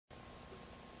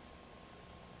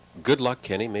Good luck,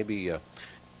 Kenny. Maybe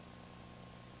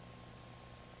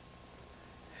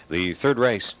the third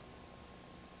race.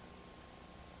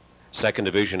 Second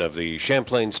division of the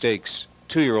Champlain Stakes,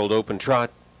 2-year-old open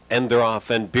trot. And they're off,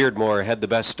 and Beardmore had the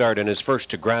best start and is first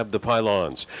to grab the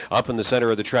pylons. Up in the center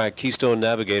of the track, Keystone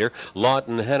Navigator,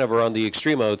 Lawton Hanover on the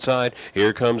extreme outside.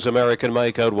 Here comes American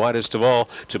Mike out widest of all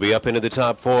to be up into the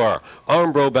top 4.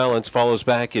 Armbro Balance follows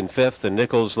back in 5th, and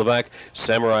Nichols Levesque.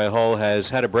 Samurai Hall has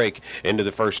had a break into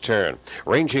the first turn.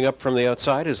 Ranging up from the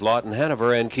outside is Lawton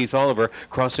Hanover and Keith Oliver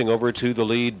crossing over to the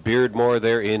lead. Beardmore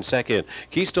there in 2nd.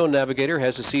 Keystone Navigator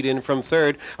has a seat in from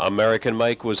 3rd. American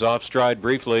Mike was off stride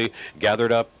briefly,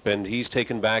 gathered up, and he's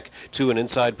taken back to an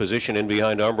inside position in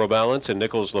behind Armbro Balance and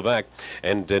Nichols Levesque.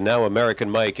 And now American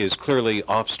Mike is clearly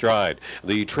off stride.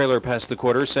 The trailer past the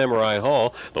quarter, Samurai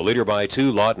Hall, the leader by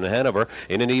 2, Lawton Hanover,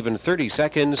 in an even 30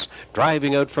 seconds.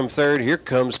 Driving out from 3rd, here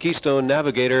comes Keystone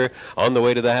Navigator on the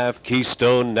way to the half.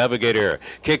 Keystone Navigator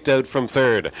kicked out from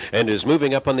 3rd and is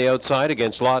moving up on the outside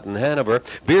against Lawton Hanover.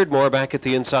 Beardmore back at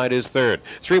the inside is 3rd.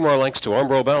 3 more lengths to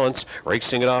Armbro Balance,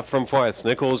 racing it off from 4th.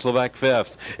 Nichols Levesque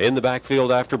 5th. In the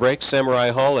backfield after break,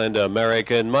 Samurai Hall and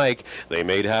American Mike. They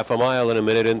made half a mile in a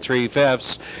minute and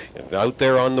 3/5. Out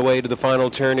there on the way to the final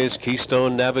turn is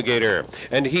Keystone Navigator,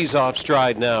 and he's off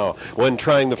stride now. When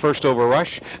trying the first over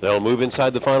rush, they'll move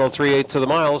inside the final 3/8 of the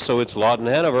mile, so it's Lawton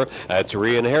Hanover that's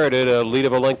re-inherited a lead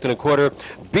of a length and a quarter.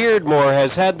 Beardmore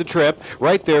has had the trip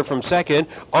right there from 2nd.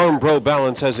 Armbro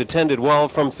Balance has attended well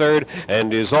from 3rd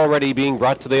and is already being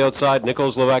brought to the outside.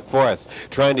 Nichols Levesque 4th.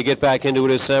 Trying to get back into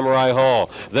it is Samurai Hall.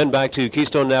 Then back to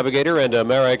Keystone Navigator and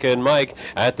American Mike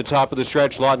at the top of the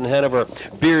stretch. Lawton Hanover,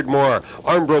 Beardmore.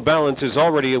 Armbro Balance is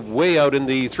already way out in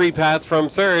the 3 path from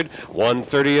 3rd.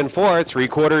 1:30 and 4,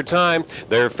 3/4 time.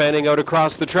 They're fanning out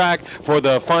across the track for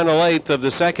the final 8th of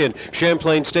the second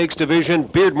Champlain Stakes division.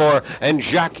 Beardmore and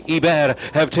Jacques Hebert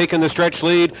have taken the stretch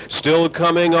lead. Still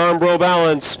coming Armbro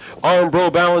Balance.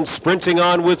 Armbro Balance sprinting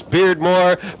on with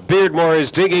Beardmore. Beardmore is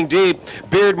digging deep.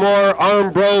 Beardmore,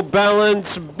 Armbro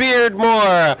Balance,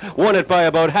 Beardmore won it by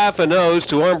about half a nose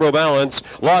to Armbro Balance.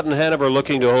 Lawton Hanover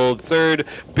looking to hold 3rd.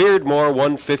 Beardmore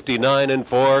 1:59 and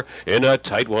 4 in a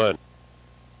tight one.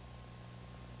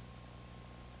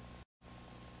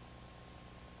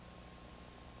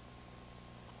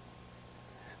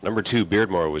 Number 2,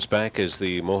 Beardmore, was back as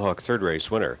the Mohawk third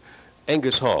race winner.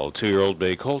 Angus Hall, 2-year-old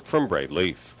bay colt from Bright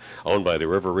Leaf. Owned by the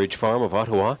River Ridge Farm of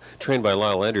Ottawa, trained by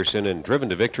Lyle Anderson and driven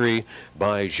to victory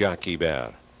by Jacques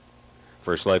Hebert.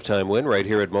 First lifetime win right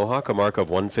here at Mohawk, a mark of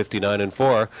 1:59 and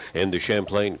 4 in the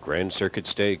Champlain Grand Circuit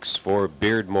Stakes for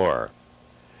Beardmore.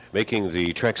 Making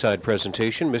the trackside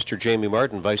presentation, Mr. Jamie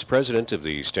Martin, Vice President of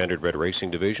the Standardbred Racing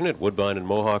Division at Woodbine and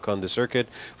Mohawk on the circuit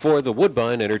for the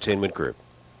Woodbine Entertainment Group.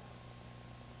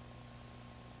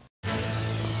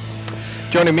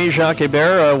 Joining me, Jacques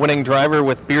Hebert, winning driver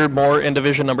with Beardmore in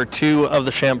division number 2 of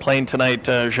the Champlain tonight.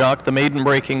 Jacques, the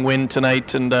maiden-breaking win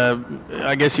tonight, and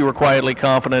I guess you were quietly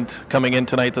confident coming in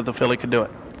tonight that the filly could do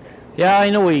it. Yeah, I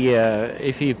know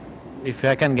if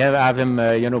I can have him,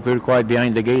 pretty quiet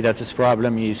behind the gate, that's his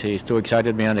problem. He's too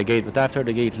excited behind the gate. But after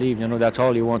the gate leave, that's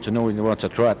all he wants to know. He wants a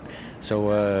trot.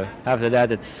 So after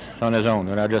that, it's on his own.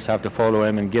 I just have to follow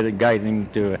him and guide him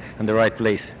in the right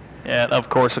place. And of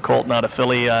course, a colt, not a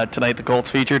filly. Tonight, the colts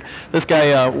featured. This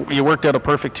guy, you worked out a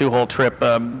perfect 2-hole trip.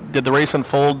 Did the race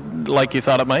unfold like you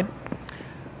thought it might?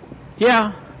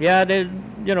 Yeah. They,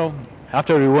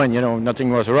 after we won,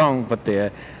 nothing was wrong. But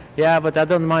but I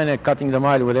don't mind cutting the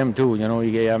mile with him too.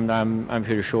 I'm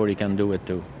pretty sure he can do it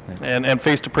too. And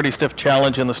faced a pretty stiff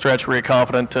challenge in the stretch. Were you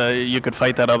confident you could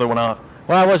fight that other one off?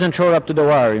 Well, I wasn't sure up to the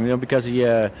wire, because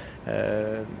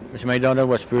my daughter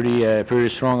was pretty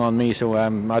strong on me, so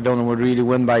I don't really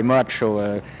win by much.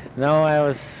 So no, I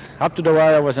was up to the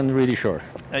wire. I wasn't really sure.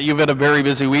 You've had a very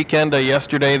busy weekend.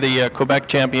 Yesterday, the Quebec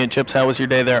Championships. How was your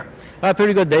day there? A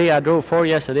pretty good day. I drove 4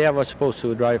 yesterday. I was supposed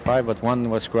to drive 5, but 1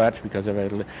 was scratched because of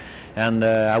it. And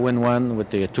I win 1 with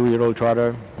the 2-year-old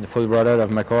trotter, the full brother of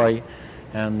McCoy,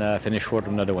 and finished 4th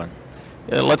with another one.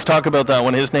 Let's talk about that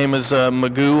one. His name is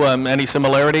Magoo. Any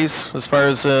similarities as far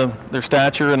as their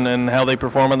stature and how they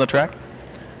perform on the track?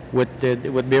 With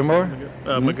Beardmore?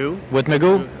 Magoo. With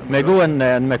Magoo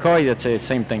and McCoy, it's the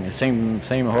same thing. Same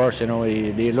horse.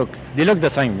 They look the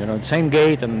same. Same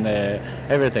gait and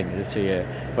everything.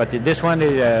 But this one,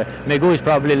 Magoo is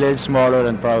probably a little smaller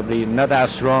and probably not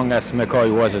as strong as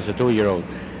McCoy was as a 2-year-old.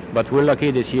 But we're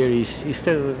lucky this year.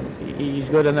 He's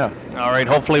good enough. All right.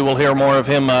 Hopefully we'll hear more of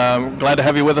him. Glad to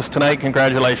have you with us tonight.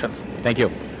 Congratulations. Thank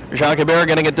you. Jacques Hebert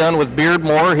getting it done with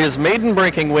Beardmore. His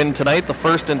maiden-breaking win tonight, the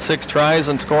first in 6 tries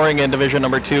and scoring in division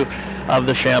number 2 of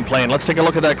the Champlain. Let's take a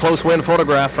look at that close win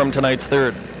photograph from tonight's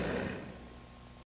 3rd.